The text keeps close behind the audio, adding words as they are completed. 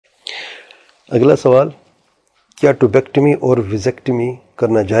اگلا سوال، کیا ٹوبیکٹمی اور ویزیکٹمی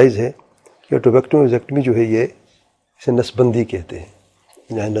کرنا جائز ہے؟ کیا ٹوبیکٹمی ویزیکٹمی جو ہے یہ اسے نس بندی کہتے ہیں،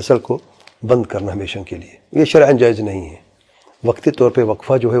 یعنی نسل کو بند کرنا ہمیشہ کے لیے، یہ شرعاً جائز نہیں ہے۔ وقتی طور پہ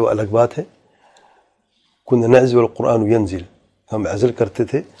وقفہ جو ہے وہ الگ بات ہے۔ کن نعزل القرآن ینزل، ہم عزل کرتے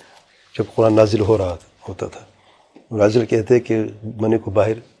تھے جب قرآن نازل ہوتا تھا، اور عزل کہتے ہیں کہ منی کو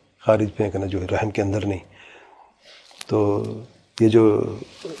باہر خارج پھینکنا جو ہے، رحم کے اندر نہیں۔ تو یہ جو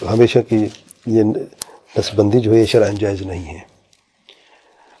ہمیشہ کی یہ نسبندی جو ہے یہ شرعاً جائز نہیں ہے۔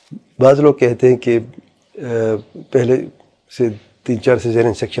 بعض لوگ کہتے ہیں کہ پہلے سے 3-4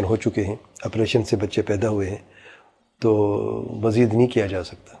 سیزرین سیکشن ہو چکے ہیں، آپریشن سے بچے پیدا ہوئے ہیں، تو مزید نہیں کیا جا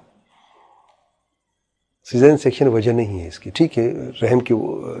سکتا۔ سیزرین سیکشن وجہ نہیں ہے اس کی، ٹھیک ہے رحم کی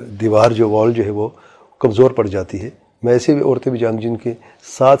دیوار جو وال جو ہے وہ کمزور پڑ جاتی ہے۔ میں ایسے بھی عورتیں بھی جانتی جن کے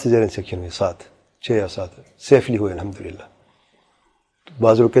 7 سیزرین سیکشن ہوئے، 6 یا 7 سیفلی ہوئے الحمدللہ۔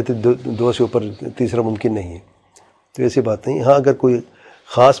 بعض لوگ کہتے ہیں 2 سے اوپر تیسرا ممکن نہیں ہے، تو ایسی بات نہیں۔ ہاں اگر کوئی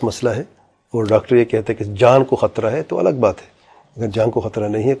خاص مسئلہ ہے اور ڈاکٹر یہ کہتا ہے کہ جان کو خطرہ ہے تو الگ بات ہے۔ اگر جان کو خطرہ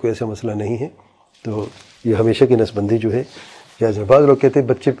نہیں ہے، کوئی ایسا مسئلہ نہیں ہے، تو یہ ہمیشہ کی نسبندی جو ہے جائز ہے۔ بعض لوگ کہتے ہیں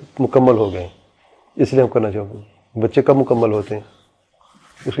بچے مکمل ہو گئے اس لیے ہم کرنا چاہتے ہیں۔ بچے کب مکمل ہوتے ہیں؟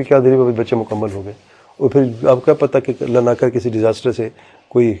 اس کی کیا دلیل ہے بچے مکمل ہو گئے؟ اور پھر آپ کا پتہ کہ اللہ نہ کر کسی ڈیزاسٹر سے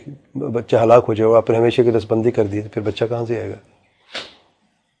کوئی بچہ ہلاک ہو جائے اور آپ نے ہمیشہ کی نسبندی کر دی، پھر بچہ کہاں سے آئے گا؟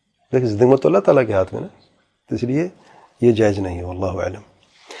 لیکن زندگی میں تو اللہ تعالیٰ کے ہاتھ میں نا، تو اس لیے یہ جائز نہیں ہے، واللہ اعلم۔